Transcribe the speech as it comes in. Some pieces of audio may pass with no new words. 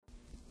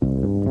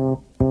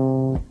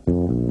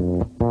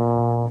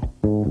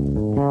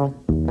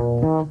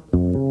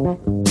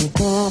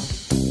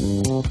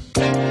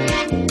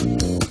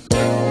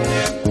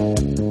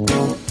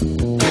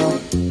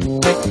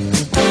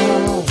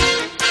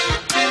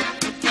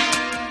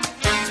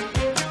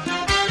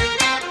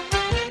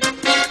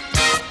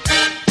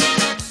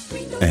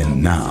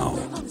Now,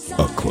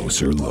 a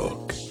closer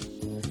look.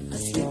 A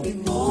sleepy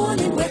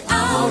morning, we're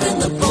out in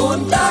the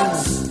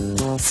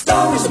boondocks.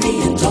 Stories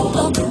being told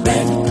on the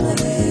red.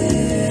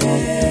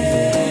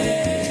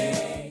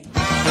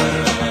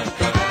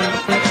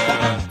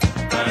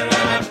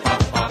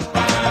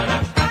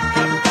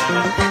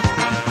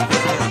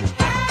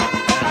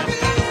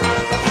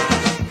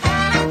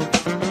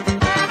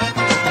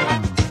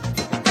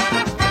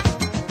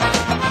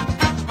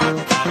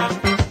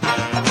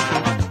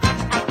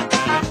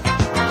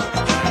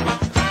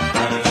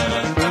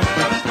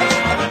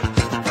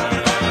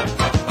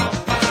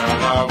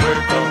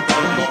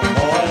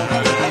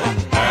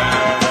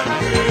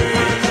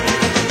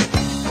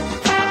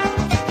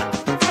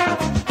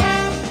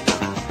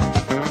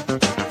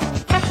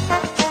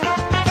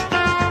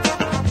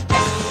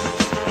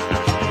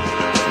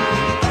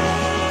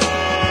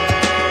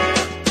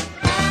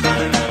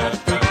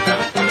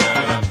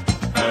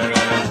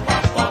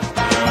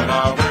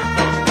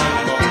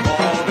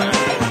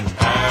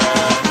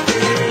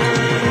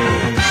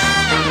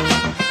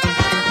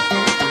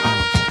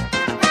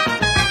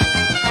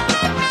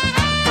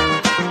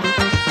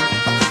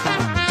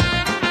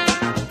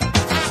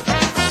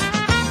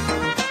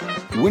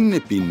 Wouldn't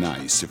it be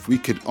nice if we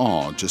could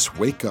all just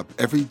wake up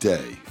every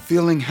day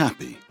feeling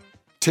happy?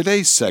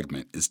 Today's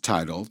segment is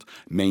titled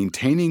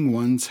Maintaining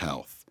One's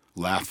Health.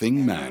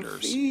 Laughing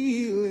Matters.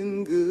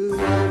 Feeling good.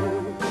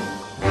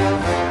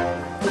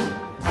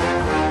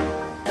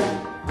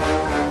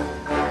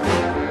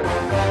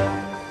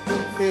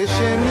 Fish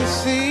in the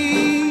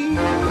sea,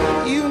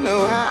 you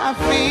know how I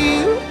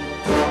feel.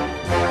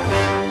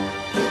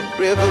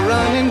 River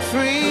running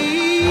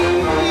free,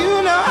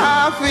 you know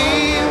how I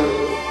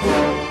feel.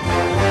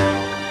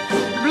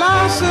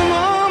 Blossom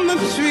on the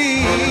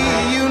tree,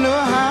 you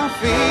know how I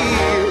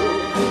feel.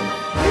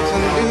 It's a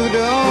new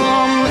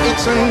dawn,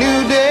 it's a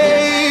new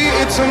day,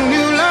 it's a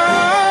new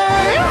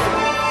life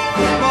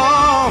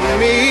for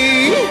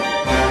me,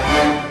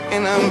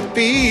 and I'm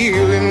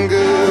feeling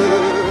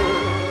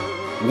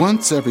good.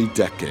 Once every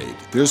decade,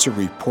 there's a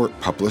report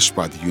published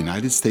by the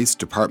United States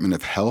Department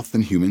of Health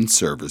and Human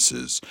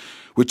Services,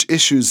 which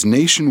issues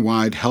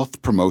nationwide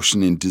health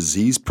promotion and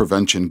disease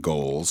prevention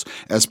goals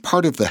as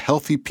part of the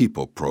Healthy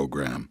People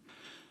program.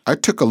 I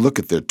took a look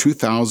at their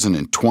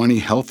 2020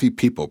 Healthy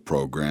People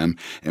program,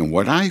 and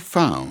what I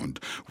found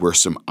were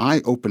some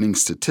eye-opening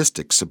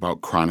statistics about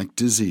chronic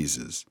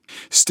diseases,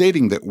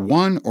 stating that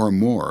one or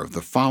more of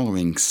the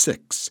following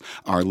 6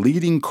 are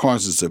leading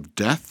causes of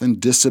death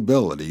and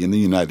disability in the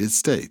United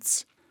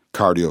States: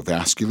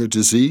 cardiovascular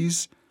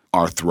disease,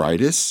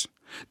 arthritis,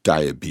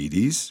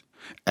 diabetes,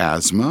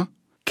 asthma,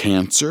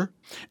 cancer,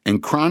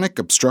 and chronic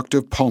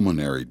obstructive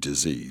pulmonary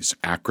disease,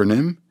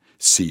 acronym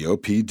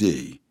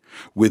COPD,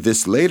 with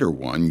this later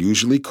one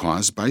usually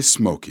caused by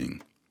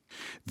smoking.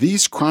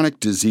 These chronic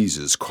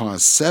diseases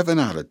cause 7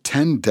 out of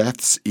 10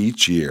 deaths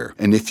each year,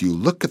 and if you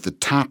look at the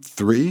top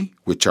 3,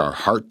 which are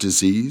heart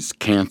disease,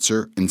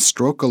 cancer, and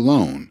stroke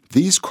alone,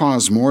 these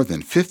cause more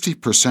than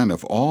 50%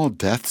 of all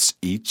deaths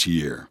each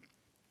year.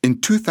 In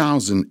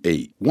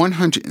 2008,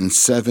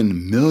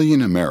 107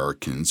 million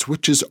Americans,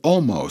 which is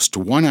almost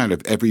 1 out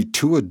of every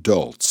 2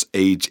 adults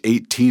age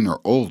 18 or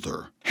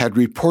older, had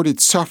reported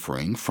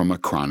suffering from a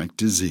chronic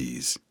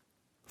disease.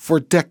 For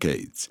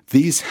decades,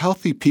 these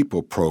Healthy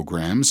People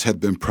programs have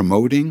been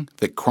promoting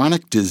that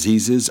chronic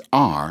diseases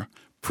are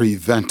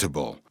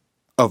preventable.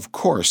 Of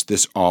course,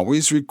 this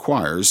always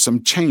requires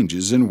some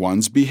changes in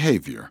one's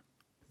behavior.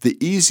 The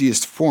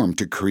easiest form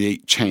to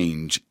create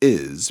change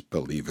is,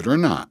 believe it or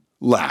not,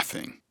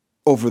 laughing.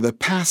 Over the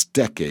past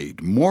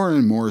decade, more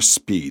and more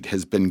speed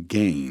has been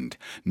gained,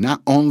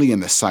 not only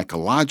in the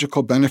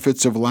psychological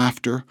benefits of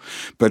laughter,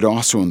 but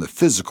also in the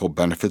physical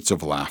benefits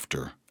of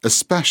laughter,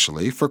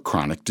 especially for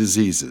chronic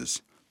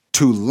diseases.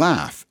 To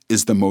laugh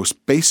is the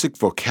most basic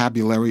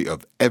vocabulary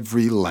of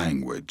every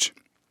language.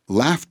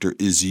 Laughter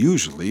is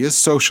usually a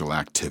social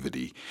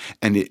activity,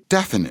 and it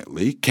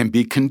definitely can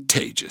be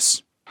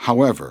contagious.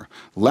 However,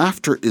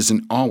 laughter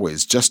isn't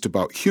always just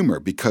about humor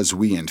because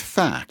we, in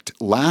fact,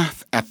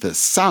 laugh at the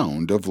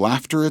sound of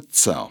laughter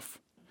itself.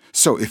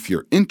 So if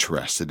you're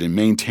interested in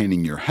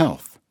maintaining your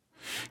health,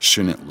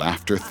 shouldn't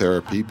laughter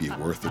therapy be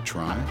worth a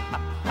try?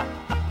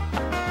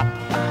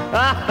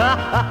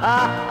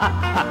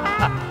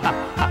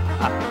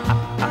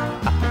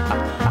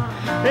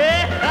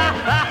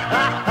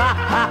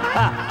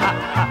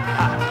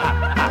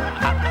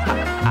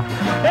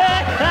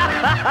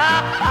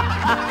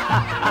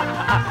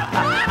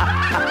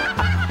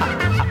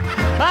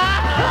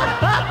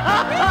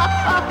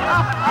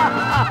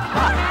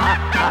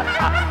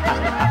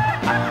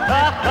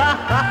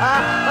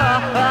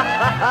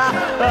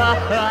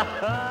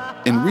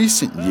 In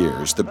recent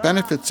years, the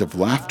benefits of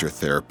laughter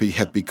therapy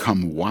have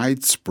become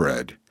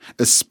widespread,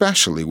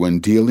 especially when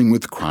dealing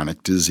with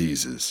chronic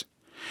diseases.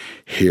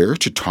 Here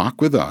to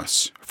talk with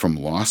us from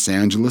Los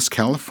Angeles,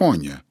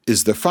 California,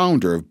 is the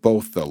founder of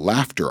both the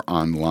Laughter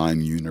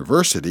Online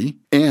University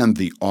and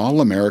the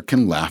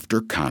All-American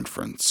Laughter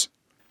Conference.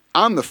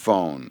 On the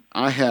phone,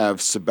 I have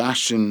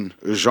Sébastien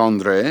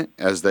Gendré,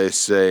 as they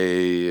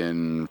say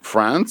in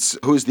France,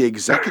 who is the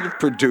executive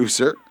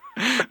producer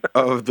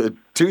of the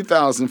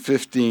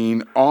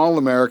 2015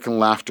 All-American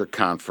Laughter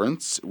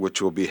Conference,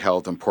 which will be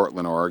held in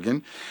Portland,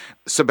 Oregon.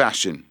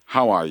 Sébastien,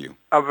 how are you?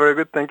 I'm very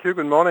good, thank you.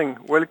 Good morning.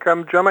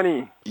 Welcome,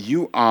 Germany.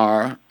 You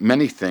are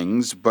many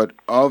things, but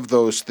of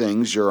those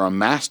things, you're a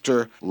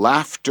master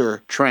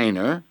laughter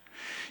trainer,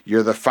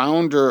 you're the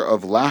founder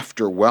of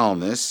Laughter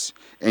Wellness,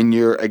 and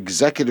you're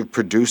executive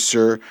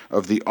producer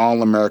of the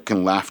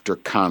All-American Laughter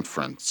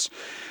Conference.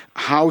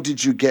 How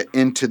did you get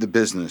into the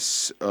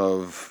business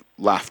of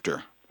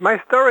laughter? My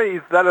story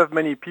is that of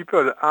many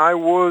people. I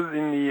was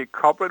in the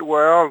corporate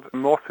world,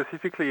 more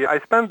specifically. I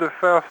spent the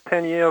first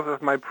 10 years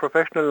of my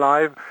professional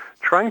life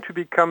trying to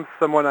become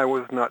someone I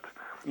was not.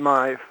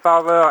 My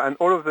father and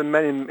all of the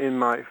men in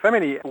my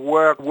family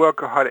were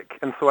workaholic,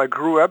 and so I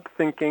grew up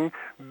thinking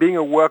being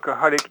a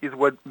workaholic is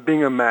what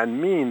being a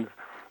man means.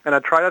 And I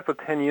tried that for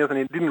 10 years, and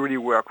it didn't really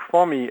work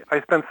for me.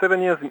 I spent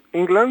 7 years in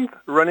England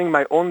running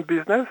my own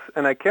business,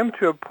 and I came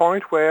to a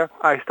point where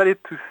I started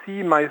to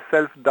see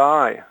myself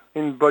die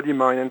in body,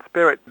 mind, and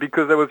spirit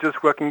because I was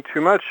just working too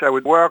much. I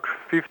would work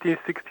 50,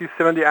 60,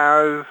 70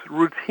 hours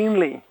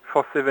routinely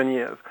for 7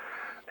 years.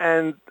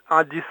 And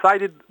I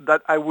decided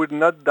that I would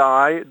not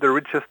die the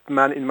richest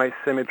man in my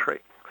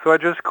cemetery. So I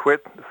just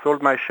quit,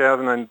 sold my shares,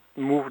 and I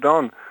moved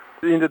on.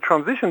 In the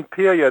transition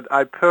period,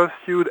 I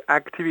pursued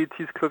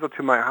activities closer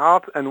to my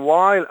heart, and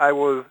while I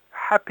was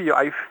happier,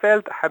 I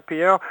felt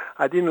happier,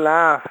 I didn't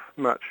laugh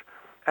much.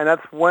 And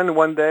that's when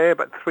one day,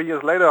 about 3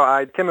 years later,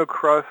 I came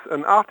across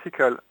an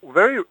article.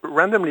 Very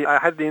randomly, I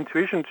had the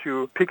intuition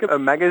to pick up a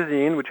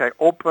magazine, which I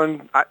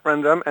opened at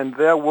random, and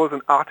there was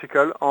an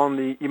article on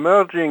the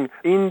emerging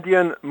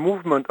Indian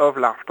movement of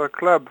laughter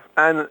clubs.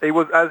 And it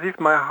was as if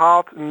my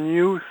heart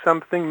knew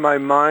something my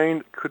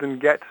mind couldn't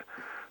get.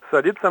 So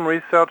I did some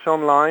research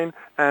online,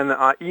 and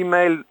I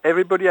emailed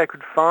everybody I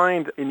could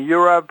find in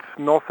Europe,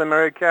 North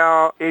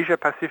America, Asia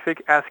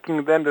Pacific,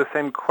 asking them the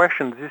same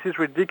questions. This is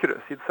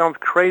ridiculous. It sounds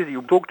crazy.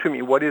 Talk to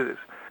me. What is this?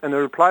 And the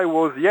reply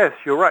was, yes,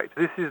 you're right.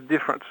 This is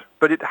different,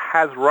 but it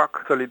has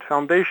rock-solid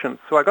foundations.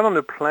 So I got on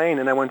a plane,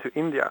 and I went to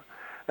India,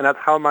 and that's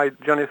how my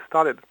journey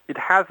started. It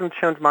hasn't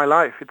changed my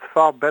life. It's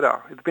far better.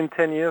 It's been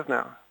 10 years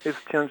now.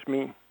 It's changed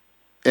me.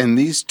 In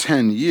these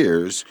 10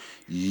 years,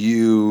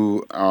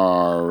 you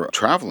are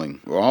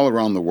traveling all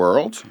around the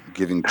world,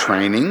 giving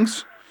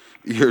trainings.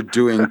 You're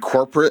doing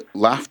corporate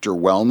laughter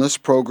wellness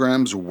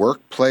programs,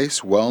 workplace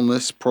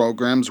wellness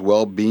programs,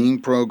 well-being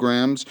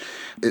programs.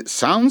 It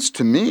sounds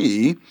to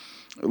me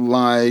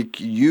like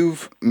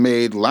you've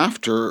made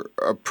laughter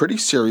a pretty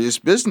serious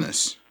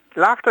business.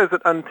 Laughter is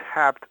an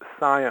untapped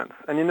science.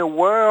 And in a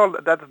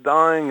world that's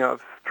dying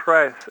of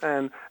stress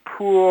and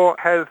poor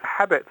health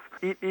habits,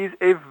 it is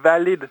a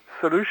valid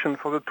solution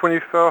for the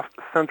 21st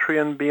century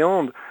and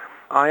beyond.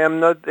 I am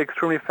not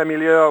extremely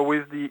familiar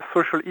with the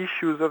social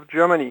issues of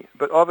Germany,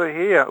 but over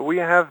here we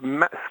have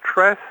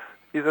stress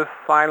is a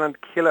silent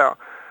killer.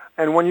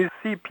 And when you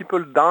see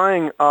people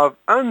dying of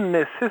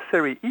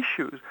unnecessary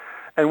issues,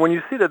 and when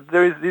you see that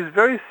there is this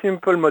very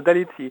simple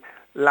modality,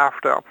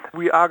 laughter,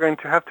 we are going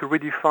to have to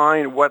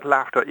redefine what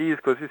laughter is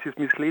because this is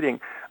misleading.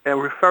 And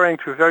referring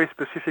to a very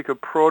specific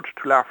approach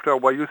to laughter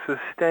where you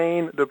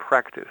sustain the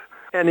practice.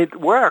 And it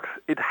works.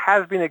 It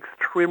has been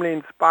extremely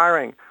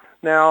inspiring.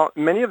 Now,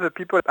 many of the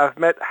people I've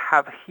met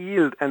have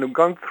healed and have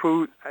gone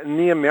through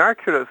near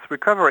miraculous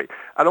recovery.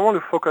 I don't want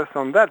to focus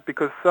on that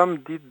because some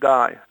did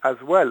die as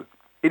well.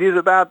 It is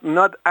about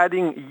not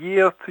adding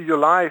years to your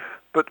life,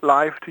 but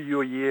life to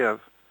your years,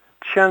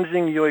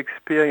 changing your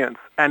experience,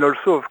 and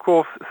also, of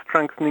course,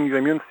 strengthening your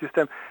immune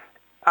system.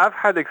 I've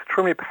had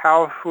extremely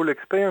powerful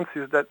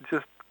experiences that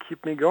just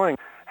keep me going.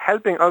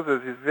 Helping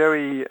others is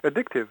very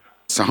addictive.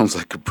 Sounds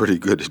like a pretty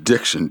good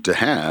addiction to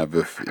have.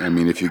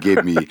 If you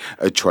gave me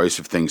a choice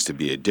of things to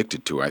be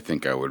addicted to, I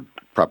think I would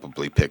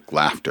probably pick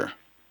laughter.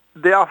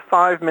 There are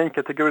 5 main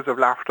categories of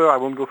laughter. I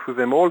won't go through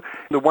them all.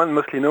 The one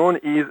mostly known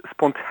is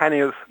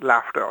spontaneous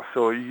laughter.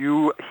 So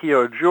you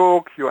hear a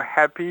joke, you're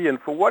happy, and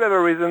for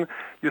whatever reason,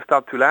 you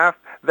start to laugh.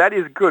 That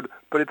is good,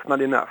 but it's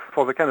not enough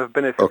for the kind of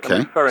benefit I'm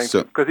referring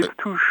to, because it's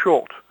too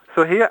short.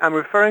 So here I'm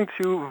referring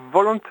to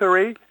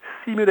voluntary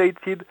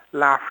simulated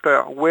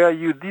laughter, where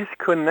you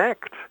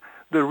disconnect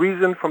the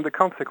reason from the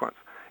consequence.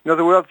 In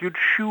other words, you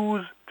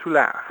choose to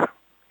laugh.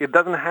 It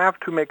doesn't have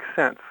to make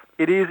sense.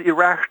 It is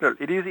irrational.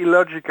 It is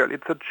illogical.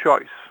 It's a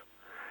choice.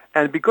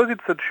 And because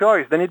it's a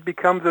choice, then it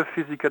becomes a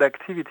physical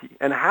activity.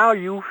 And how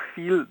you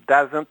feel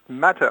doesn't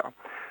matter.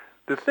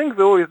 The thing,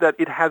 though, is that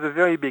it has a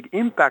very big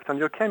impact on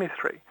your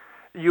chemistry.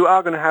 You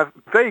are going to have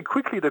very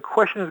quickly the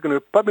question is going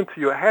to pop into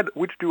your head,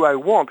 which do I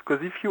want?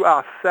 Because if you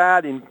are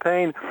sad, in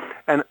pain,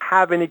 and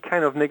have any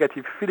kind of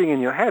negative feeling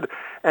in your head,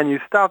 and you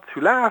start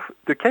to laugh,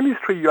 the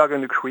chemistry you are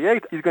going to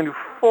create is going to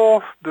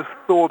force the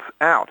thoughts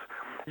out.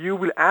 You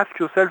will ask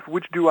yourself,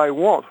 which do I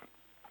want?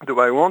 Do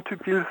I want to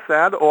feel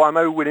sad, or am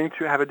I willing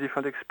to have a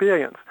different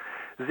experience?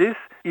 This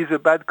is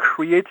about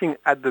creating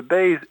at the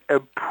base a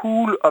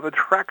pool of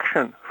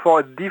attraction for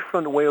a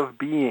different way of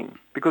being.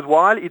 Because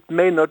while it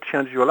may not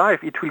change your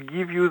life, it will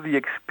give you the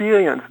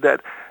experience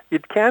that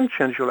it can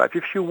change your life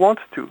if you want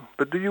to.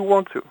 But do you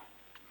want to?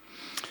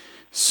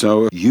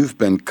 So you've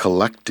been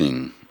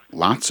collecting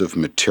lots of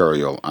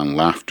material on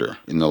laughter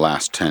in the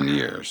last 10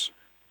 years.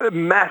 A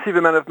massive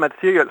amount of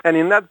material. And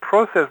in that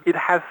process, it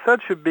has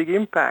such a big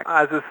impact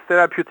as a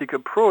therapeutic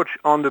approach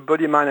on the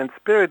body, mind, and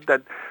spirit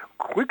that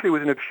quickly,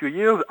 within a few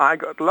years, I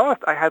got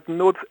lost. I had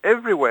notes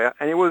everywhere,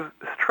 and it was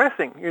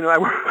stressing. I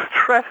was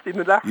stressed in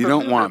the laughter. You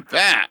don't want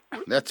that.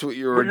 That's what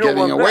you were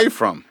getting away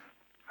from.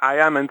 I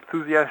am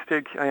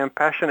enthusiastic, I am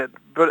passionate,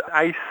 but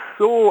I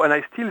saw and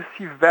I still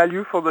see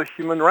value for the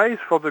human race,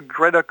 for the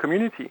greater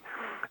community.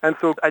 And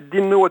so I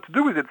didn't know what to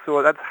do with it.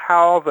 So that's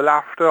how the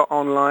Laughter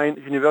Online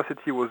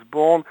University was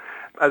born,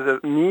 as a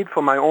need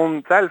for my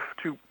own self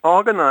to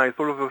organize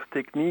all of those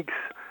techniques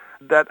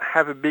that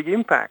have a big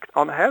impact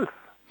on health.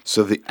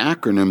 So the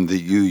acronym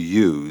that you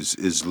use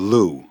is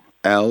LOU,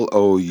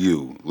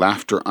 L-O-U,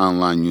 Laughter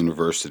Online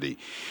University.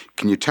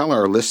 Can you tell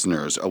our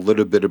listeners a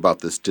little bit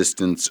about this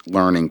distance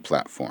learning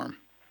platform?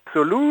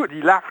 So LOU,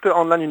 the Laughter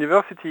Online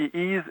University,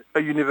 is a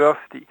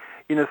university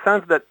in a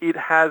sense that it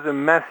has a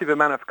massive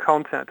amount of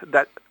content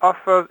that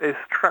offers a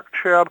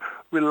structured,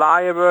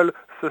 reliable,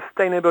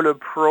 sustainable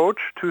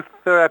approach to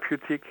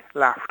therapeutic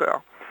laughter.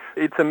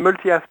 It's a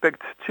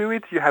multi-aspect to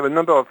it. You have a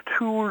number of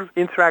tools,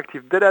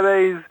 interactive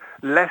database,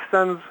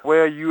 lessons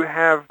where you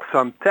have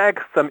some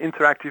text, some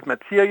interactive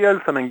material,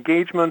 some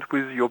engagement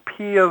with your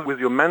peers, with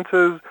your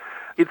mentors.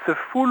 It's a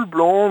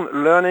full-blown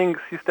learning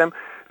system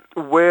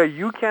where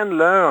you can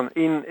learn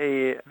in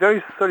a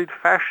very solid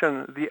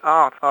fashion the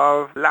art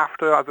of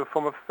laughter as a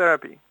form of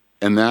therapy.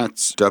 And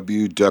that's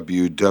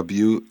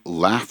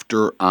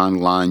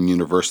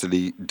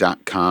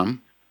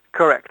www.laughteronlineuniversity.com?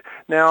 Correct.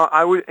 Now,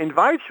 I would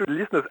invite your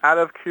listeners out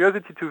of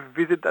curiosity to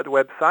visit that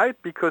website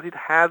because it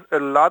has a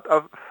lot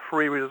of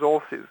free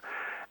resources.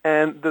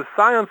 And the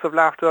science of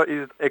laughter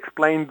is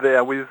explained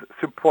there with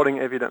supporting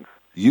evidence.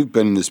 You've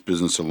been in this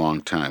business a long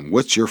time.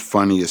 What's your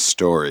funniest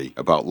story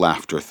about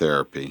laughter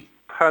therapy?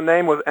 Her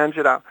name was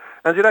Angela.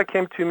 Angela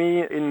came to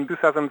me in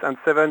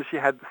 2007. She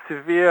had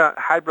severe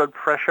high blood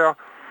pressure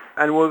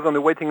and was on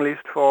the waiting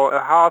list for a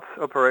heart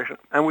operation.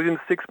 And within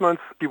 6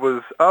 months, she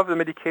was off the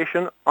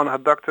medication on her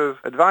doctor's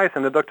advice,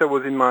 and the doctor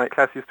was in my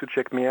classes to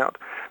check me out.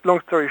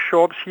 Long story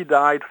short, she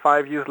died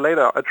 5 years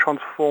later, a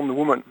transformed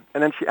woman.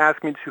 And then she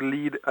asked me to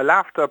lead a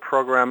laughter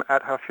program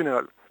at her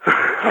funeral.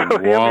 So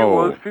here we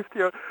was,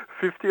 50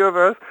 of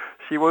us.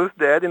 She was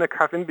dead in a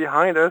coffin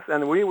behind us,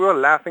 and we were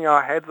laughing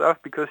our heads off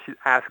because she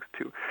asked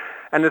to.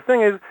 And the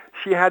thing is,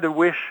 she had a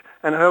wish,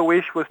 and her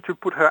wish was to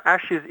put her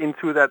ashes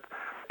into that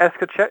how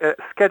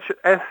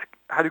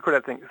do you call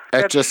that thing?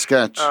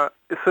 Etch-a-sketch. So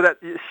that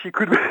she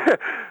could,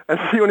 and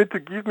she wanted to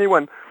give me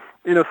one,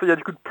 so that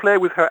you could play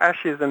with her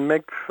ashes and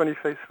make funny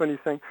face, funny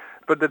thing,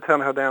 but they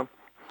turned her down.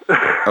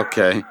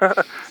 Okay.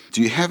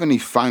 Do you have any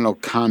final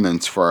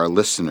comments for our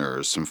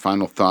listeners, some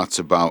final thoughts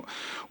about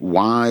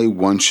why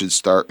one should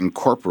start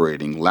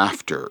incorporating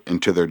laughter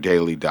into their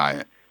daily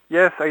diet?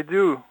 Yes, I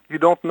do. You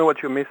don't know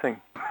what you're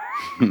missing.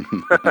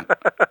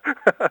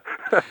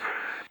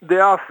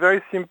 There are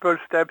very simple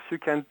steps you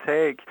can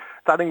take,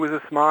 starting with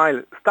a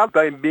smile. Start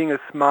by being a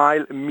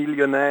smile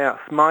millionaire.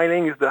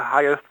 Smiling is the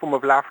highest form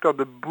of laughter,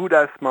 the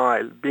Buddha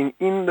smile. Being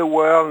in the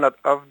world, not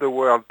of the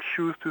world.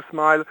 Choose to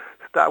smile.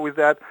 Start with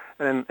that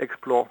and then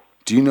explore.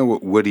 Do you know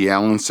what Woody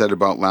Allen said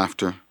about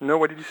laughter? No,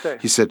 what did he say?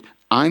 He said,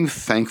 "I'm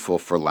thankful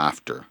for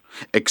laughter,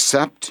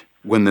 except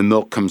when the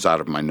milk comes out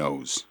of my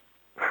nose."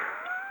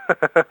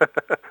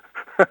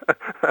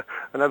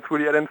 And that's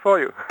Woody Allen for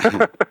you.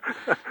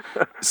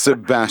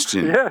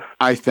 Sebastian, yes.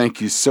 I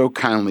thank you so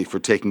kindly for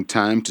taking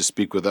time to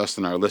speak with us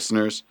and our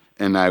listeners,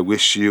 and I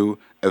wish you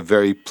a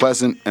very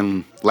pleasant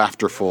and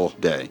laughterful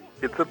day.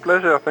 It's a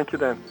pleasure. Thank you,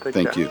 Dan.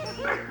 Thank you.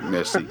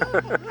 Merci.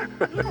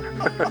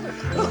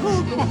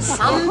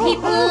 Some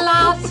people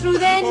laugh through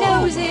their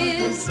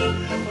noses,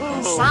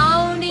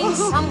 sounding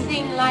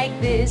something like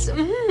this.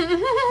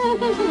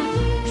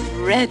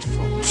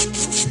 Dreadful.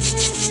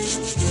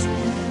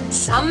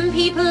 Some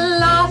people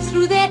laugh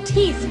through their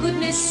teeth,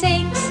 goodness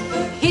sakes,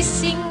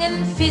 hissing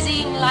and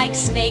fizzing like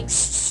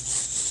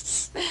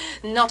snakes.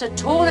 Not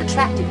at all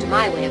attractive to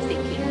my way of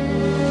thinking.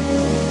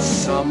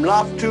 Some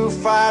laugh too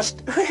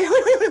fast.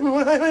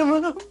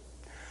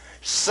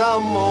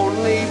 Some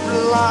only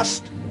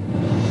blast.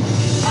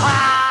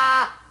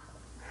 Ah!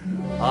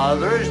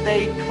 Others,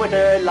 they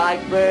twitter like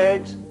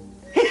birds.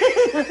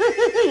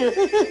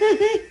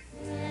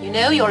 You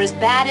know, you're as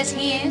bad as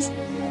he is.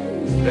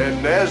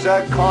 Then there's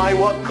a kind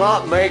what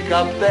can't make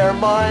up their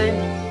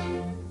mind.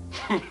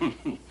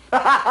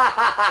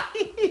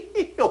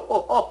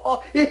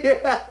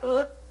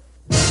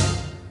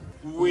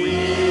 We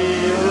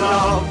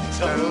love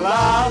to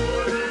laugh.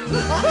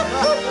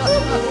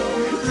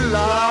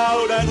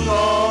 Loud and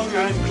long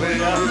and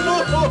clear.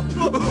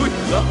 We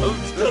love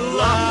to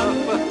laugh.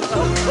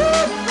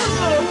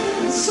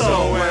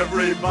 so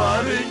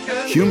everybody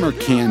can... Humor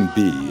can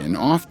be, and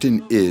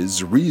often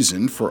is,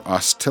 reason for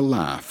us to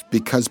laugh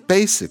because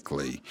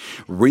basically,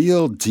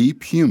 real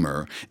deep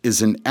humor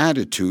is an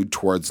attitude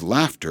towards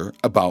laughter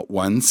about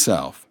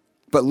oneself.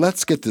 But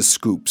let's get the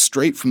scoop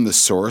straight from the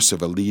source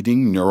of a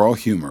leading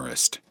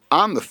neurohumorist.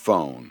 On the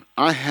phone,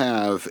 I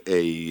have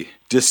a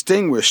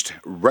distinguished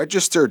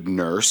registered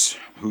nurse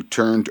who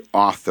turned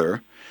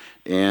author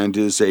and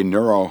is a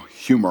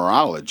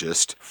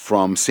neurohumorologist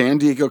from San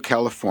Diego,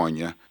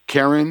 California,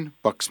 Karen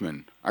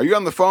Buxman. Are you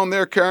on the phone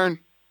there, Karen?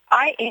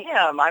 I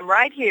am. I'm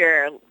right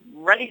here,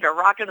 ready to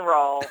rock and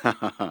roll.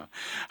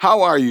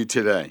 How are you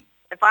today?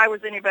 If I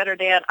was any better,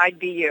 Dan, I'd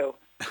be you.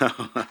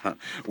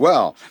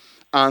 Well,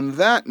 on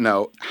that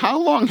note, how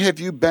long have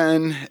you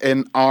been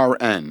an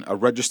RN, a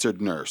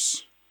registered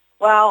nurse?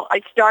 Well,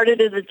 I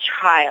started as a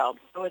child,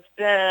 so it's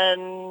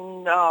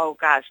been,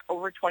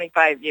 over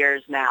 25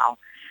 years now.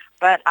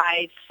 But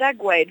I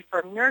segued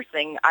from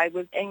nursing. I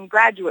was in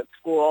graduate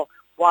school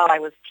while I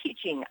was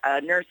teaching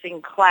a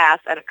nursing class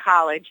at a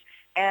college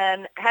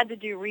and had to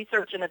do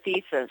research and a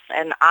thesis.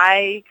 And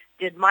I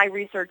did my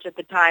research at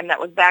the time, that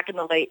was back in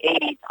the late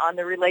 80s, on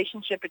the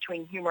relationship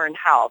between humor and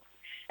health.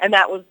 And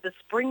that was the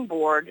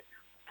springboard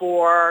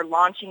for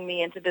launching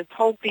me into this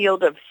whole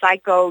field of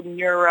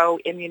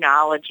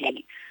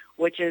psychoneuroimmunology,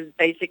 which is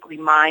basically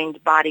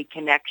mind-body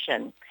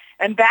connection.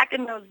 And back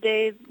in those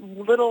days,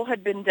 little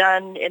had been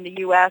done in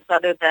the U.S.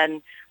 other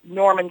than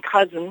Norman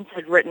Cousins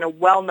had written a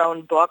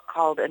well-known book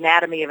called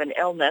Anatomy of an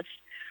Illness,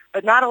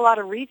 but not a lot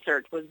of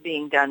research was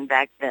being done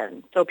back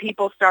then. So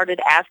people started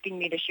asking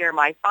me to share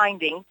my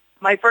findings.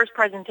 My first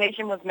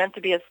presentation was meant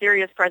to be a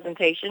serious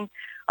presentation,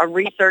 a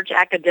research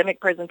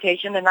academic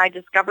presentation, and I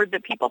discovered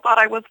that people thought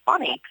I was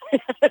funny.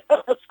 I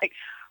was like,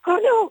 oh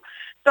no.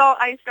 So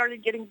I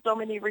started getting so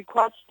many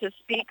requests to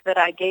speak that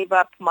I gave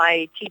up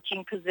my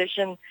teaching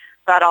position,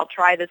 thought I'll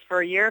try this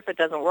for a year. If it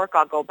doesn't work,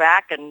 I'll go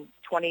back, and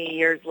 20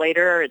 years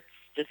later, it's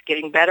just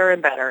getting better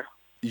and better.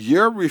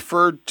 You're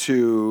referred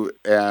to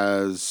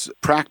as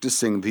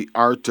practicing the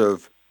art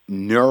of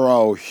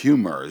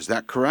neurohumor. Is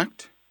that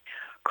correct?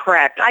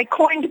 Correct. I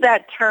coined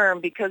that term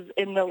because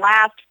in the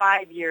last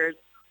 5 years,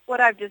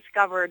 what I've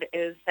discovered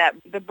is that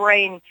the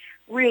brain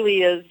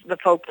really is the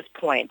focus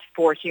point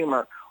for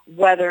humor,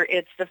 whether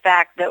it's the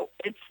fact that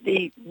it's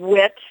the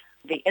wit,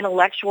 the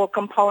intellectual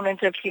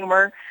component of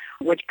humor,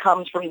 which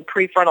comes from the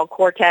prefrontal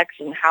cortex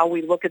and how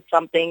we look at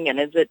something, and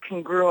is it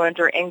congruent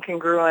or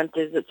incongruent?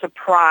 Is it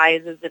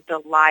surprise? Is it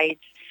delight?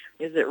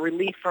 Is it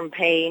relief from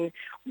pain?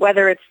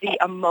 Whether it's the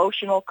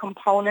emotional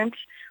component,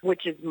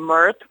 which is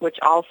mirth, which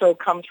also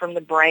comes from the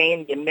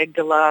brain, the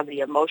amygdala, the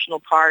emotional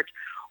part,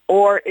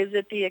 or is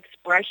it the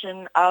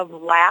expression of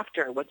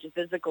laughter, which is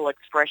physical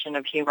expression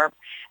of humor?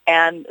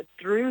 And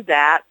through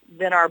that,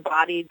 then our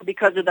body,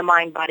 because of the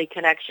mind-body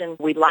connection,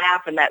 we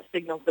laugh, and that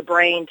signals the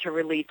brain to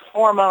release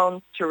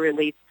hormones, to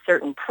release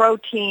certain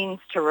proteins,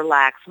 to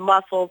relax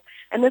muscles.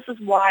 And this is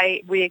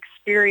why we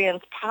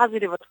experience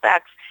positive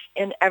effects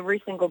in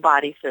every single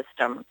body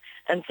system.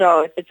 And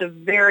so it's a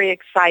very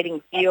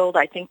exciting field.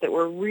 I think that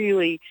we're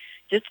really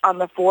just on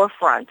the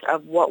forefront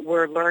of what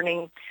we're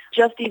learning.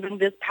 Just even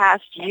this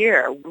past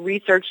year,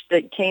 research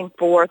that came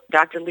forth,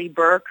 Dr. Lee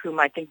Burke, whom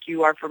I think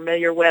you are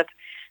familiar with,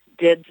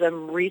 did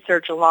some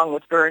research along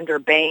with Verinder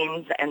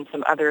Baines and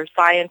some other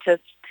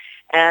scientists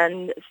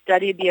and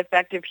studied the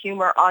effect of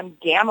humor on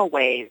gamma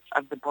waves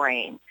of the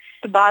brain.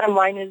 The bottom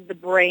line is the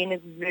brain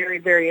is very,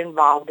 very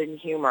involved in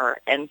humor.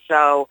 And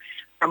so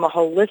from a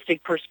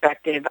holistic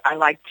perspective, I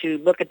like to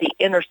look at the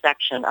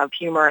intersection of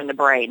humor and the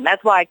brain.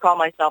 That's why I call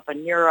myself a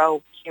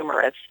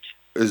neurohumorist.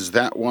 Is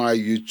that why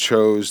you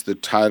chose the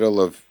title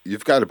of,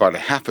 you've got about a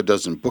half a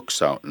dozen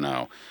books out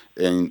now,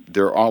 and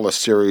they're all a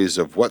series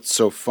of What's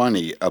So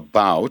Funny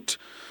About,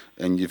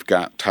 and you've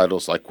got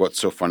titles like What's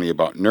So Funny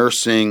About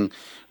Nursing,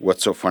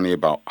 What's So Funny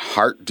About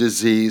Heart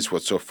Disease,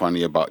 What's So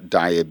Funny About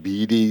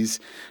Diabetes.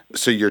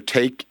 So your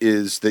take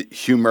is that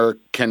humor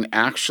can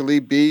actually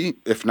be,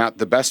 if not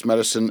the best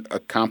medicine, a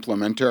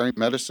complementary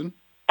medicine?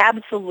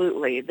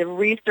 Absolutely. The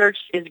research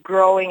is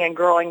growing and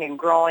growing and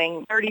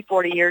growing. 30,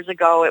 40 years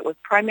ago, it was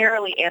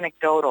primarily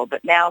anecdotal,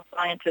 but now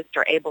scientists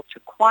are able to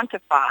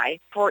quantify.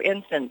 For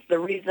instance, the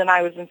reason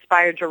I was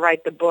inspired to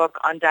write the book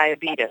on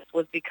diabetes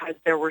was because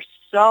there were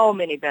so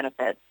many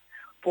benefits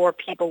for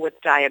people with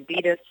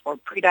diabetes or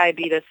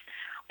prediabetes,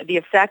 the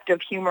effect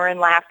of humor and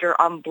laughter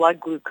on blood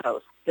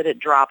glucose, that it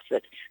drops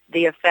it,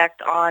 the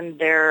effect on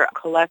their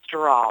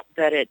cholesterol,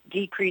 that it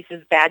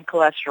decreases bad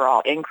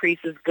cholesterol,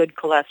 increases good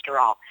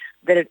cholesterol,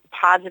 that it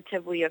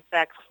positively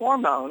affects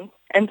hormones.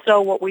 And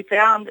so what we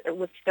found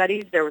with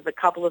studies, there was a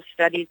couple of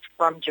studies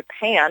from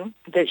Japan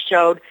that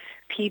showed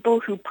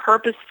people who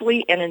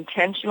purposefully and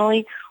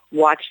intentionally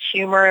watched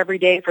humor every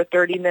day for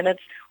 30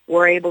 minutes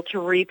were able to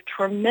reap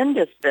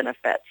tremendous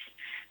benefits.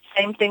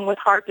 Same thing with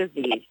heart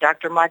disease.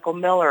 Dr. Michael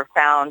Miller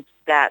found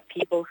that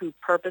people who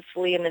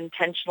purposefully and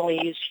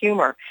intentionally use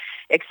humor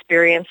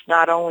experience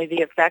not only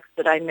the effects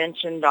that I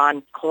mentioned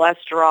on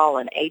cholesterol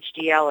and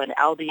HDL and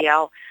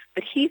LDL,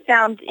 but he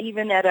found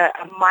even at a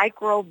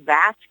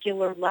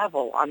microvascular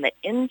level on the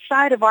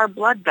inside of our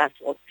blood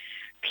vessels,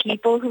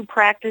 people who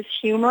practice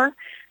humor,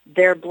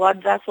 their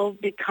blood vessels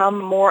become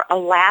more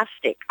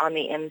elastic on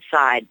the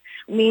inside.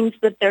 It means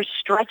that they're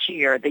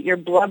stretchier, that your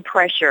blood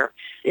pressure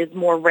is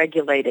more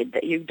regulated,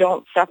 that you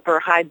don't suffer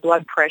high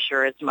blood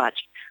pressure as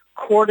much.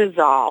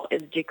 Cortisol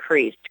is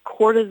decreased.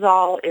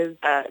 Cortisol is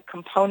a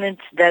component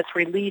that's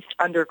released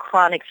under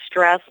chronic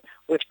stress,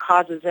 which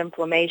causes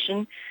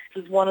inflammation.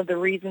 This is one of the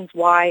reasons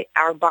why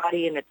our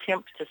body, in an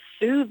attempt to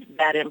soothe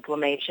that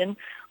inflammation,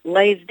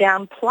 lays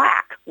down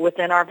plaque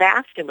within our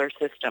vascular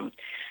system.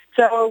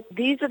 So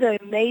these are the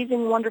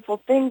amazing,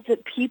 wonderful things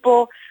that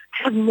people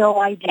have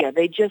no idea.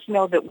 They just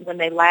know that when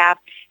they laugh,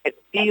 it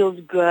feels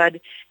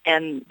good,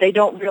 and they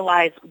don't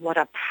realize what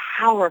a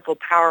powerful,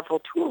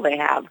 powerful tool they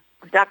have.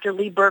 Dr.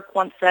 Lee Burke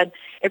once said,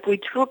 if we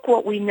took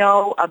what we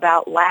know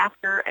about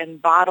laughter and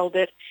bottled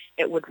it,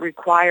 it would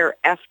require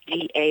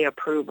FDA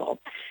approval.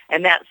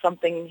 And that's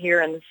something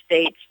here in the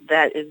States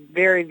that is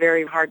very,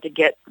 very hard to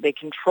get. They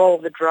control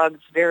the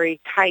drugs very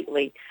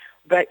tightly.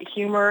 But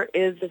humor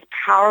is as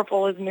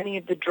powerful as many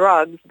of the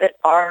drugs that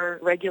are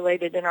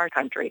regulated in our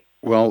country.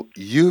 Well,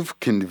 you've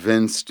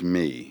convinced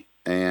me,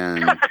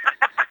 and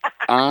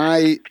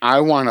I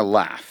want to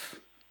laugh.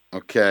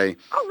 Okay.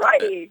 All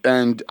righty.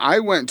 And I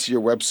went to your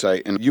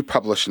website, and you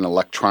publish an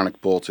electronic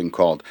bulletin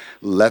called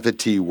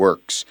Levity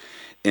Works.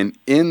 And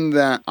in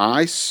that,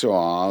 I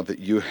saw that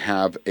you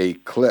have a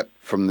clip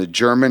from the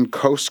German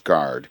Coast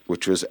Guard,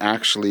 which was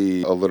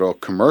actually a little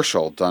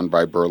commercial done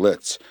by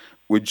Berlitz.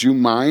 Would you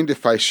mind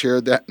if I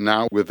shared that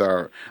now with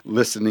our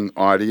listening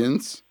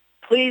audience?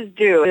 Please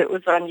do. It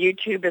was on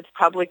YouTube. It's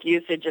public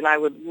usage, and I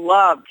would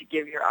love to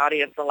give your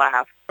audience a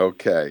laugh.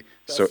 Okay,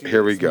 so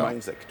here we go.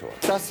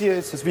 Das hier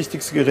ist das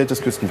wichtigste Gerät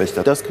des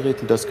Küstenwächters. Das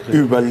Gerät und das Gerät.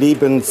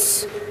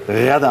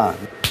 Überlebensradar.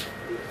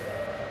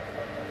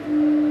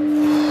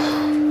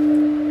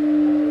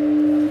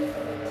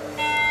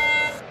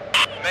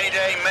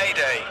 Mayday,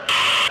 mayday.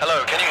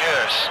 Hello, can you hear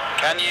us?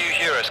 Can you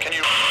hear us? Can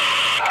you...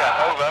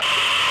 Over.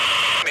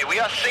 We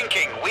are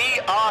sinking. We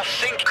are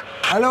sinking.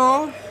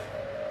 Hello?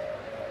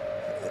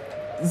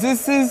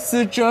 This is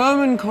the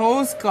German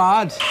Coast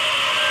Guard.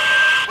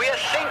 We are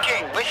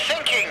sinking. We're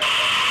sinking.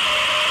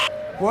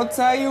 What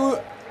are you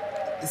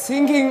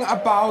thinking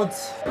about?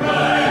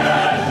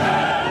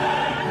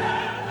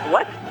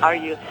 What are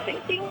you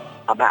thinking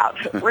about?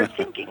 We're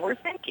thinking. We're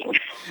thinking.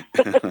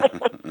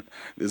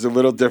 There's a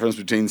little difference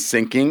between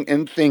sinking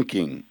and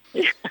thinking.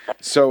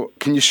 So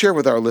can you share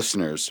with our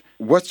listeners,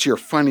 what's your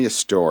funniest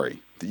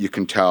story that you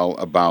can tell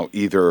about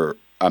either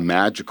a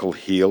magical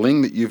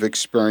healing that you've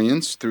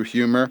experienced through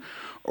humor,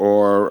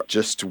 or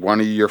just one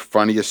of your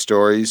funniest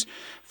stories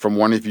from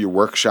one of your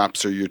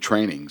workshops or your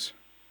trainings?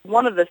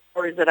 One of the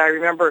stories that I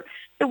remember,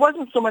 it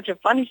wasn't so much a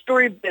funny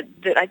story, but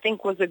that I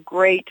think was a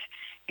great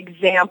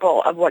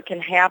example of what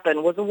can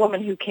happen, was a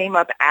woman who came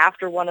up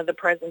after one of the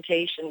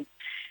presentations,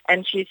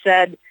 and she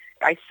said,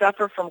 I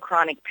suffer from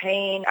chronic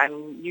pain.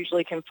 I'm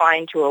usually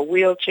confined to a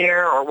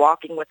wheelchair or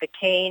walking with a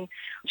cane.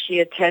 She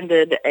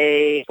attended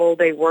a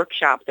full-day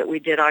workshop that we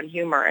did on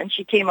humor, and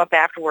she came up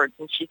afterwards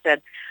and she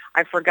said,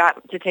 I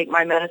forgot to take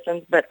my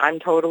medicines, but I'm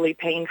totally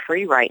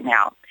pain-free right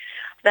now.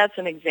 That's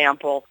an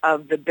example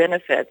of the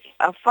benefits.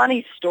 A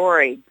funny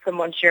story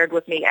someone shared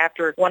with me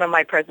after one of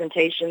my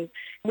presentations.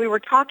 We were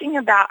talking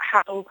about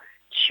how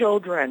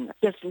children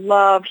just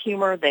love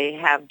humor, they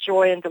have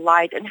joy and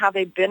delight, and how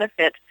they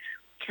benefit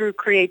through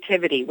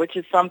creativity, which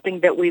is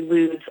something that we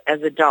lose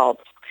as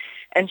adults.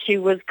 And she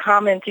was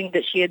commenting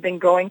that she had been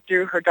going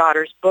through her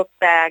daughter's book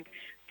bag,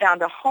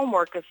 found a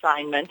homework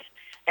assignment,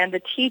 and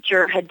the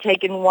teacher had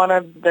taken one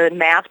of the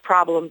math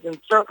problems and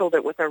circled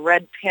it with a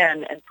red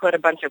pen and put a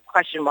bunch of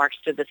question marks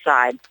to the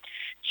side.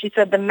 She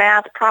said the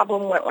math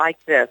problem went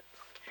like this.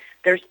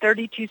 There's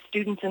 32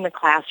 students in the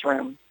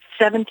classroom.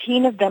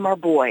 17 of them are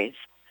boys.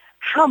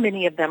 How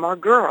many of them are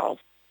girls?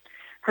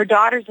 Her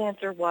daughter's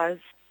answer was,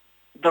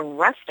 the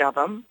rest of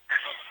them.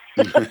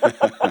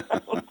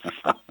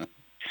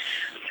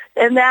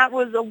 And that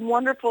was a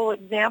wonderful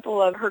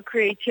example of her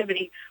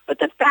creativity. But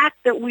the fact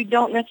that we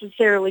don't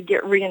necessarily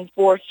get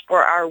reinforced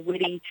for our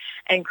witty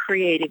and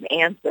creative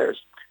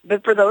answers.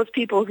 But for those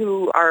people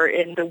who are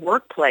in the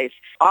workplace,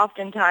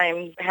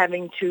 oftentimes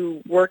having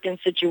to work in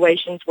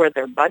situations where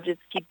their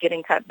budgets keep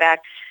getting cut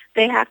back,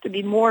 they have to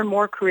be more and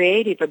more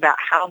creative about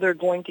how they're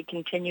going to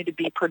continue to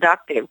be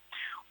productive.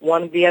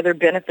 One of the other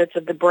benefits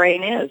of the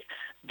brain is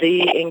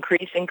the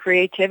increase in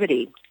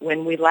creativity.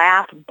 When we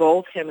laugh,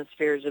 both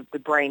hemispheres of the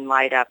brain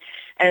light up,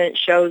 and it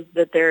shows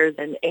that there's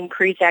an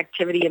increased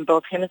activity in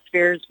both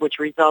hemispheres, which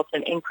results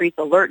in increased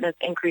alertness,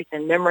 increase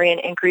in memory, and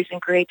increase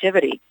in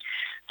creativity.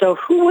 So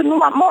who wouldn't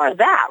want more of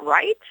that,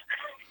 right?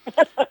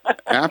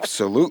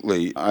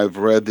 Absolutely. I've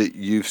read that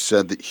you've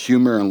said that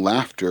humor and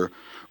laughter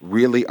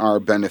really are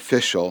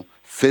beneficial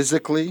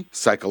physically,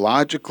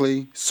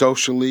 psychologically,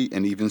 socially,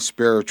 and even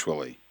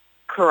spiritually.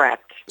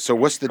 Correct. So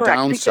what's the Correct.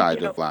 downside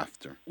Because, of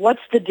laughter?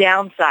 What's the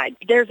downside?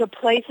 There's a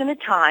place and a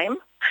time.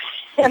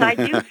 And I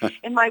do,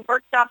 in my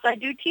workshops, I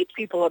do teach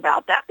people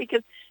about that,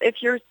 because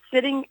if you're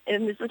sitting,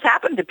 and this has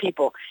happened to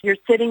people, you're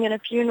sitting in a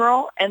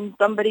funeral and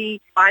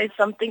somebody buys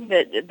something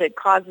that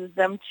causes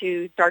them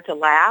to start to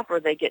laugh,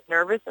 or they get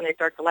nervous and they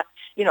start to laugh,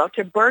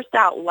 to burst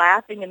out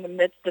laughing in the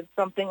midst of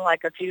something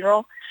like a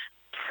funeral,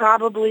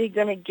 probably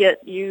going to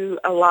get you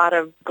a lot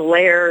of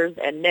glares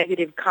and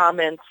negative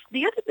comments.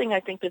 The other thing I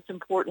think that's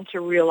important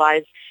to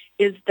realize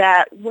is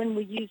that when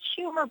we use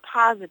humor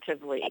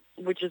positively,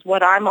 which is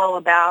what I'm all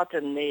about,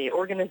 and the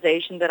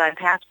organization that I'm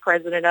past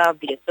president of,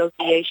 the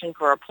Association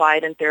for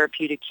Applied and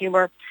Therapeutic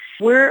Humor,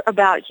 we're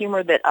about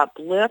humor that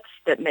uplifts,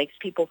 that makes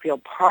people feel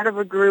part of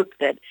a group,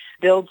 that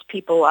builds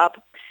people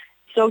up.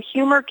 So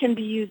humor can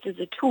be used as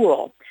a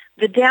tool.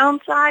 The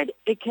downside,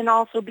 it can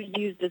also be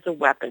used as a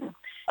weapon.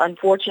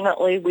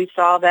 Unfortunately, we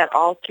saw that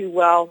all too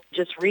well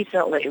just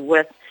recently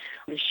with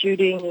the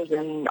shootings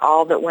and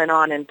all that went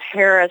on in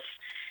Paris.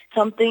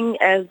 Something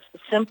as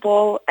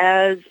simple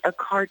as a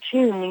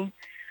cartoon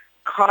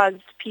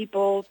caused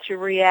people to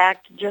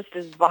react just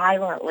as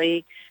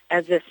violently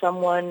as if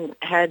someone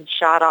had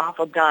shot off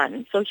a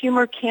gun. So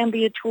humor can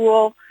be a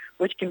tool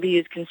which can be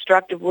used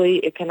constructively.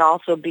 It can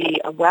also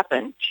be a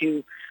weapon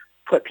to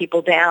put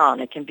people down.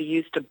 It can be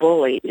used to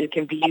bully. It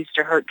can be used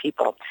to hurt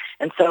people.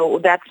 And so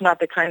that's not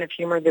the kind of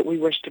humor that we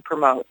wish to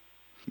promote.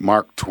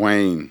 Mark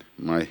Twain,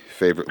 my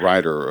favorite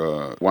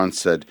writer, once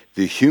said,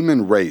 "The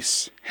human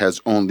race has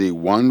only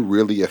one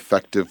really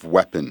effective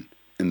weapon,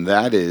 and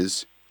that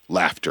is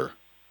laughter."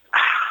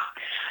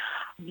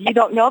 You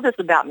don't know this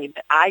about me,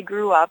 but I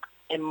grew up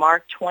in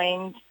Mark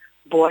Twain's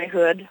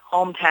boyhood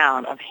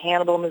hometown of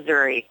Hannibal,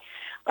 Missouri.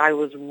 I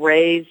was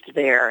raised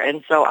there,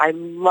 and so I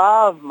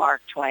love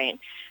Mark Twain.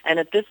 And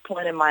at this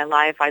point in my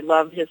life, I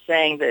love his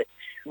saying that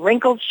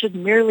wrinkles should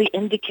merely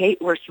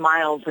indicate where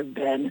smiles have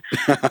been.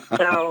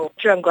 So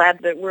I'm glad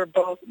that we're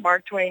both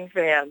Mark Twain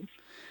fans.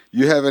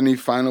 You have any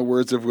final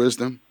words of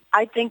wisdom?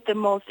 I think the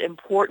most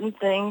important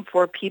thing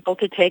for people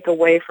to take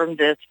away from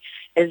this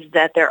is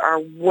that there are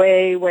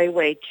way, way,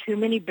 way too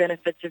many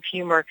benefits of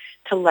humor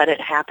to let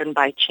it happen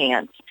by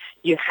chance.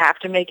 You have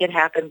to make it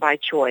happen by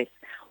choice.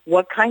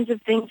 What kinds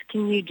of things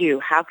can you do?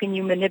 How can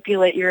you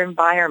manipulate your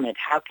environment?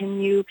 How can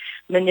you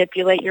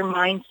manipulate your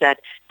mindset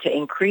to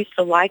increase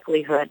the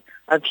likelihood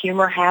of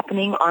humor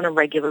happening on a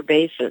regular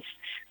basis?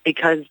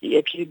 Because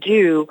if you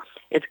do,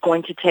 it's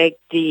going to take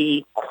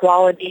the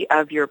quality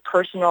of your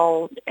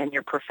personal and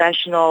your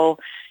professional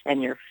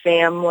and your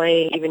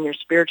family, even your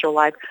spiritual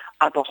life,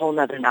 up a whole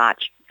nother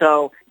notch.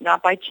 So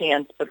not by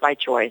chance, but by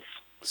choice.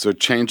 So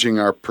changing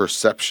our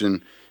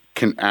perception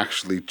can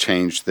actually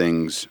change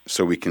things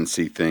so we can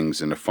see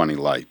things in a funny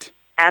light.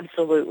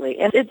 Absolutely.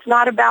 And it's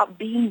not about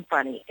being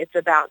funny. It's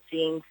about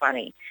seeing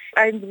funny.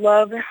 I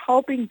love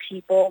helping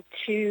people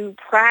to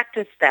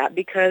practice that,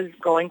 because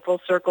going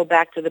full circle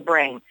back to the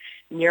brain,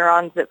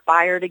 neurons that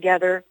fire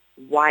together,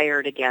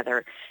 wire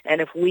together. And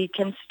if we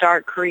can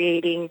start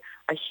creating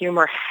a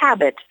humor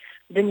habit,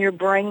 then your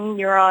brain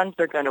neurons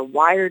are going to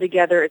wire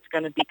together. It's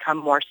going to become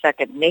more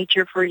second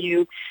nature for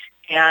you.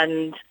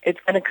 And it's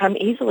going to come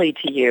easily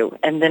to you.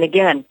 And then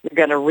again, you're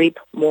going to reap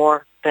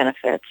more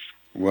benefits.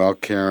 Well,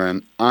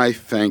 Karen, I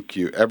thank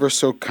you ever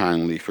so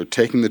kindly for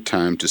taking the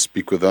time to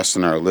speak with us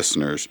and our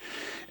listeners.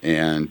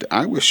 And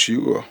I wish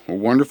you a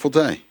wonderful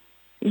day.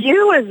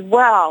 You as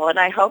well. And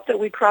I hope that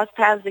we cross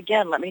paths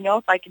again. Let me know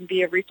if I can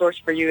be a resource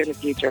for you in the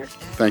future.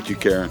 Thank you,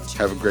 Karen.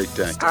 Have a great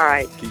day. All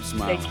right. Keep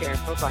smiling. Take care.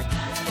 Bye-bye.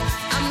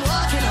 I'm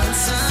walking on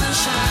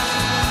sunshine.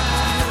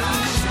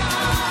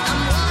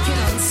 I'm walking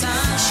on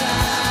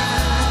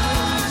sunshine.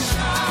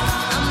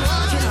 I'm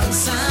walking on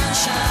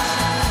sunshine.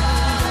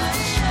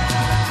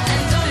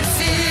 And don't it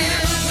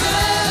feel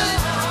good?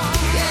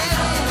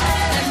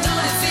 Yeah. And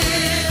don't it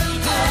feel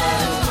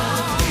good?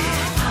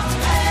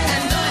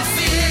 And don't it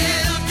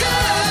feel good?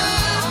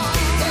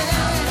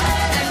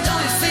 Yeah. And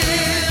don't it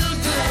feel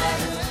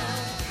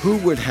good? Who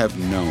would have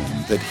known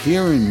that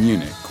here in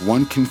Munich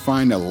one can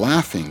find a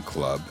laughing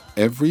club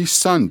every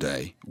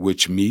Sunday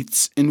which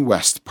meets in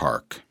West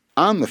Park?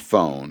 On the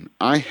phone,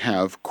 I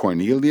have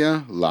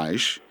Cornelia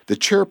Leisch, the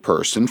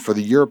chairperson for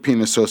the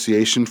European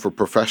Association for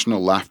Professional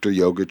Laughter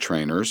Yoga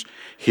Trainers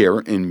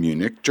here in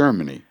Munich,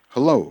 Germany.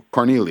 Hello,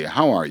 Cornelia.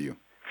 How are you?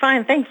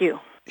 Fine, thank you.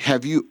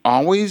 Have you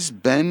always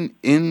been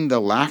in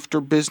the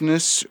laughter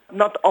business?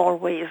 Not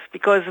always,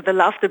 because the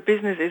laughter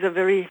business is a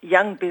very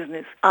young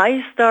business.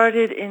 I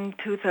started in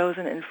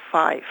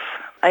 2005.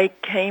 I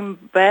came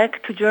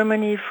back to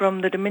Germany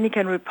from the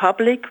Dominican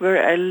Republic,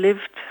 where I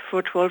lived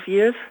for 12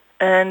 years.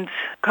 And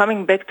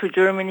coming back to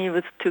Germany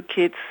with 2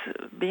 kids,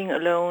 being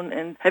alone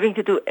and having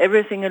to do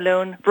everything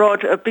alone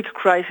brought a big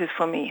crisis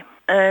for me.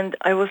 And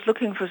I was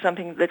looking for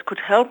something that could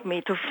help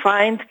me to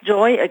find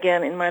joy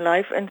again in my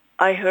life. And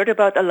I heard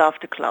about a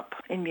laughter club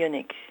in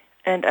Munich.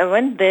 And I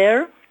went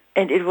there,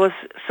 and it was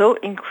so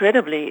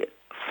incredibly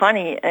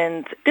funny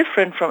and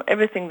different from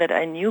everything that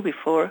I knew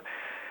before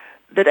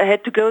that I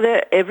had to go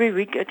there every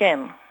week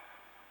again.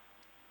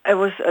 I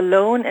was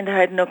alone and I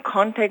had no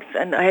contacts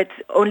and I had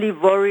only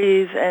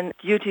worries and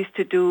duties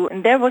to do.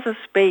 And there was a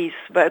space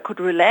where I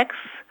could relax,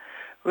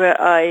 where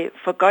I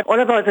forgot all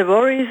about the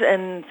worries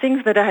and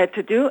things that I had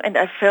to do, and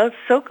I felt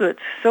so good,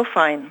 so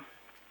fine.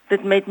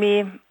 That made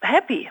me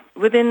happy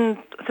within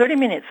 30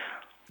 minutes.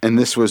 And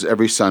this was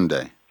every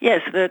Sunday?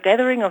 Yes, the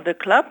gathering of the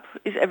club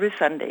is every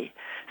Sunday.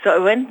 So I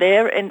went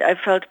there and I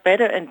felt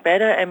better and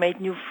better. I made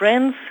new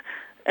friends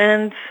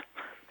and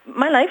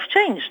my life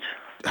changed.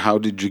 How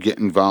did you get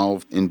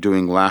involved in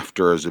doing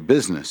laughter as a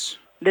business?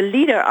 The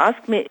leader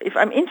asked me if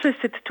I'm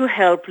interested to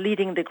help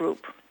leading the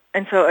group.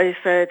 And so I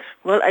said,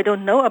 well, I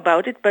don't know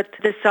about it, but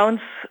this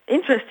sounds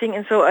interesting.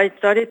 And so I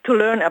started to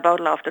learn about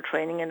laughter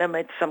training and I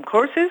made some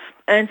courses.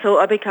 And so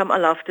I became a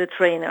laughter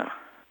trainer.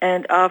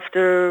 And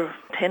after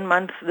 10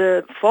 months,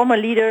 the former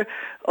leader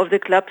of the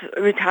club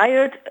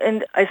retired.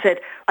 And I said,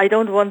 I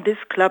don't want this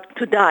club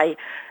to die.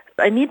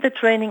 I need the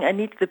training, I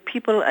need the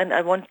people, and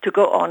I want to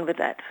go on with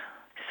that.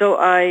 So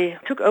I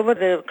took over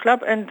the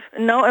club, and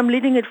now I'm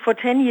leading it for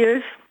 10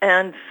 years.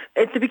 And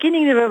at the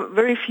beginning, there were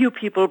very few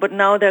people, but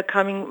now they're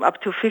coming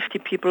up to 50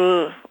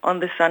 people on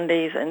the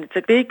Sundays. And it's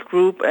a big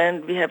group,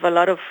 and we have a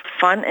lot of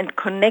fun and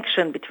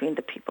connection between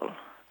the people.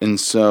 And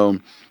so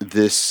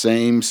this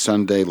same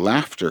Sunday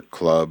Laughter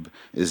Club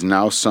is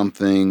now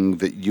something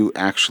that you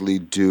actually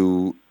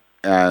do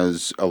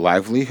as a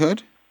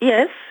livelihood?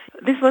 Yes.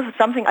 This was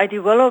something I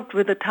developed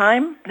with the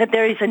time, that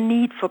there is a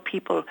need for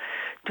people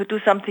to do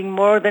something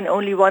more than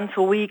only once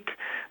a week,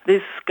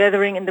 this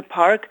gathering in the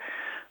park.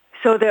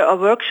 So there are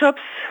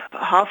workshops,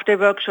 half-day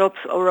workshops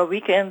or a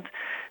weekend,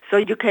 so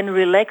you can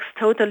relax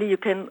totally. You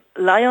can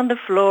lie on the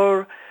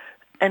floor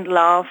and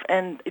laugh,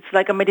 and it's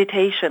like a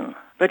meditation,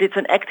 but it's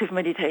an active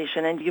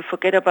meditation, and you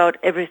forget about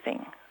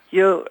everything.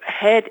 Your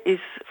head is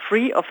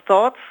free of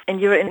thoughts, and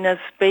you're in a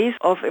space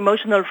of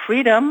emotional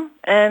freedom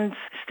and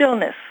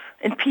stillness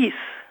and peace.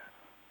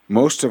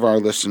 Most of our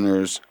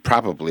listeners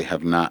probably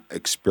have not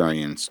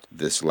experienced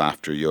this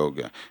laughter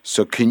yoga.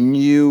 So can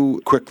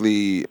you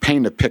quickly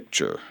paint a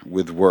picture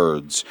with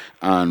words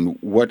on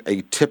what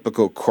a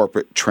typical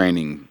corporate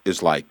training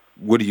is like?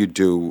 What do you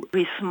do?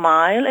 We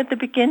smile at the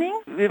beginning.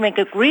 We make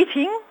a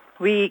greeting.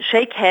 We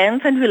shake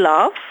hands and we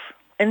laugh.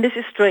 And this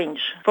is strange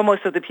for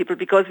most of the people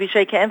because we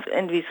shake hands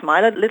and we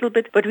smile a little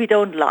bit, but we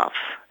don't laugh.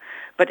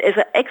 But as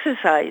an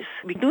exercise,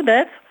 we do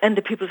that, and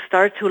the people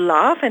start to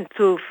laugh and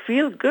to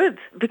feel good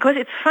because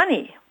it's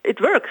funny.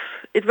 It works.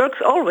 It works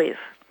always.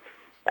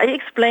 I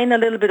explain a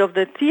little bit of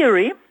the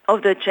theory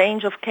of the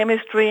change of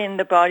chemistry in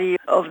the body,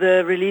 of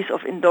the release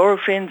of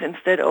endorphins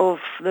instead of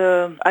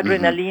the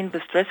adrenaline,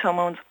 the stress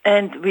hormones.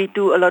 And we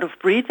do a lot of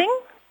breathing.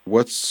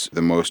 What's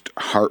the most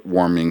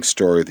heartwarming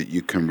story that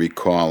you can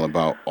recall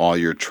about all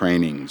your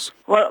trainings?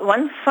 Well,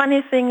 one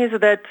funny thing is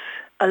that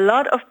a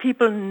lot of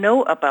people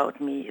know about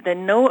me. They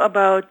know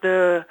about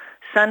the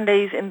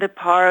Sundays in the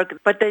park,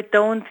 but they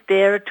don't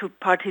dare to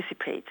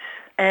participate.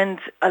 And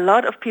a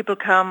lot of people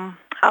come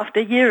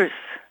after years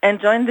and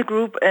join the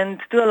group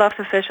and do a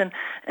laughter session.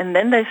 And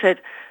then they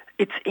said,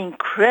 it's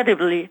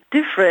incredibly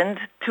different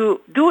to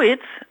do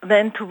it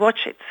than to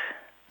watch it.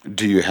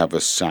 Do you have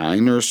a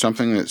sign or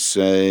something that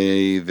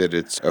say that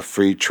it's a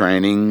free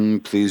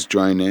training, please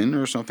join in,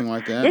 or something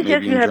like that?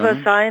 Yes, you have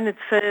a sign that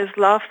says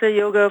laughter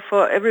yoga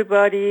for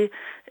everybody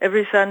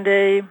every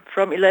Sunday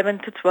from 11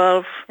 to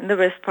 12 in the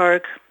West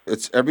Park.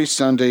 It's every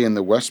Sunday in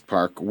the West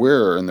Park.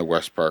 Where in the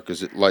West Park?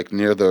 Is it like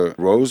near the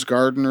Rose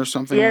Garden or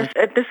something? Yes, like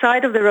that? At the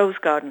side of the Rose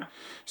Garden.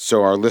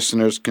 So our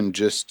listeners can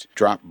just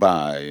drop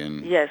by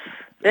and... Yes.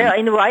 They are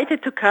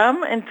invited to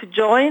come and to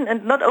join,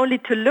 and not only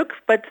to look,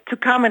 but to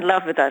come and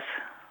laugh with us.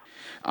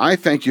 I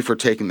thank you for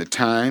taking the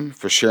time,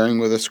 for sharing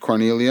with us,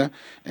 Cornelia,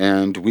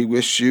 and we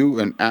wish you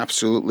an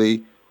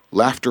absolutely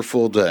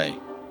laughterful day.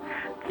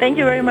 Thank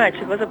you very much.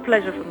 It was a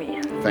pleasure for me.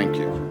 Thank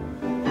you.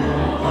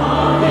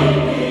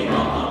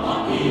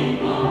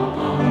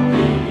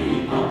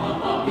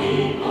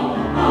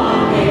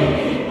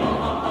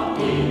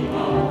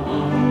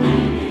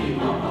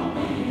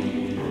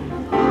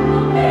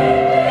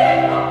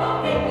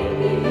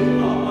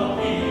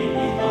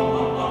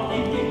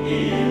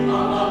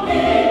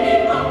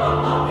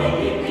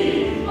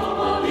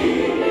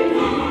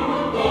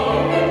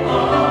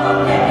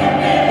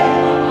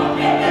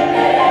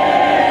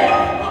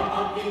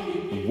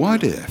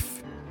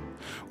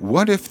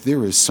 What if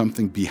there is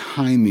something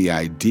behind the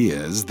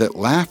ideas that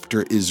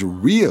laughter is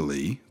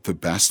really the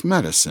best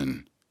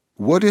medicine?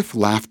 What if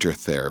laughter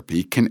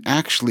therapy can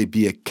actually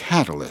be a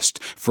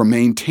catalyst for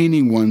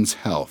maintaining one's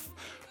health,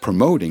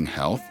 promoting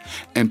health,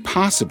 and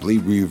possibly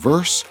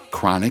reverse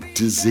chronic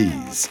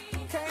disease?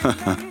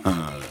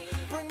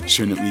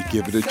 Shouldn't we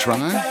give it a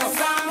try?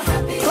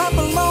 Clap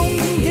along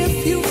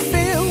if you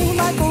feel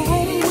like a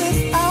room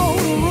without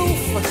a roof.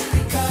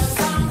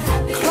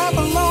 Clap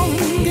along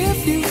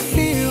if you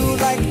feel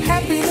like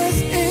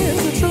happiness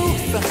is the truth.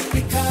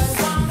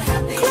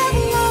 Clap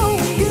along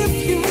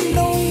if you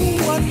know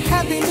what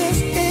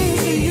happiness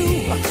is to you.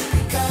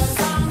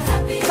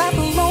 Clap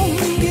along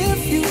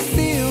if you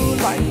feel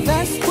like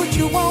that's what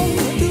you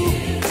want.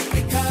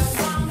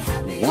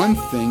 one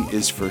thing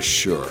is for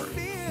sure.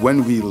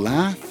 When we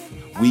laugh,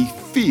 we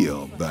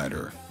feel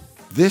better.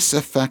 This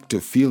effect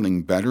of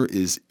feeling better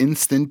is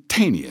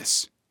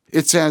instantaneous.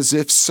 It's as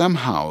if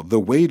somehow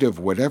the weight of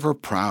whatever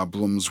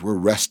problems were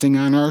resting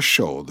on our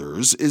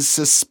shoulders is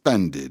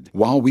suspended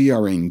while we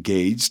are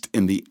engaged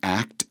in the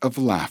act of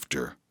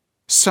laughter.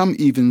 Some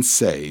even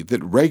say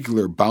that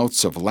regular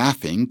bouts of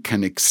laughing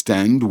can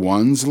extend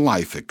one's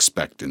life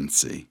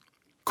expectancy.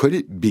 Could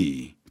it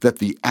be that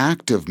the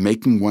act of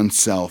making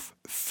oneself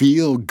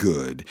feel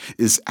good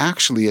is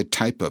actually a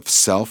type of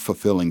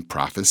self-fulfilling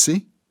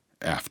prophecy?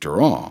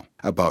 After all,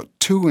 about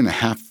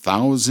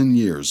 2,500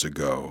 years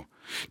ago,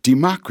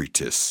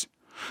 Democritus,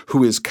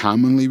 who is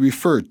commonly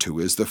referred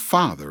to as the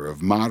father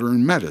of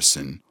modern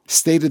medicine,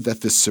 stated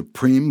that the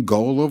supreme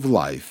goal of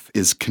life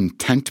is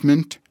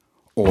contentment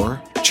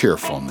or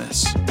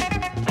cheerfulness.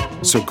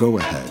 So go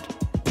ahead,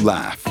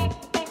 laugh.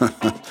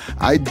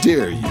 I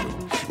dare you.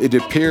 It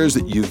appears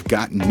that you've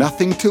got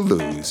nothing to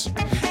lose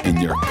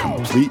and your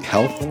complete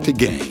health to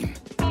gain.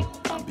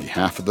 On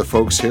behalf of the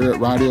folks here at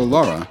Radio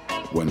Laura,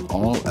 when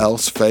all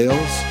else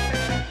fails,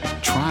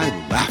 try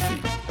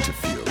laughing to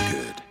feel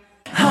good.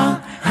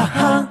 Ha ha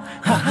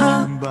ha ha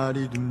ha.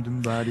 Body dum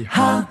dum body.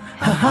 Ha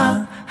ha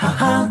ha ha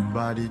ha.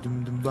 Body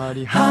dum dum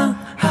body.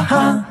 Ha ha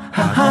ha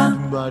ha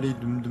ha. Body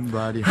dum dum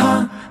body.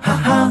 Ha ha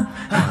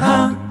ha ha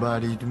ha.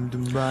 Body dum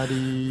dum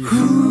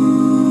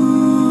body.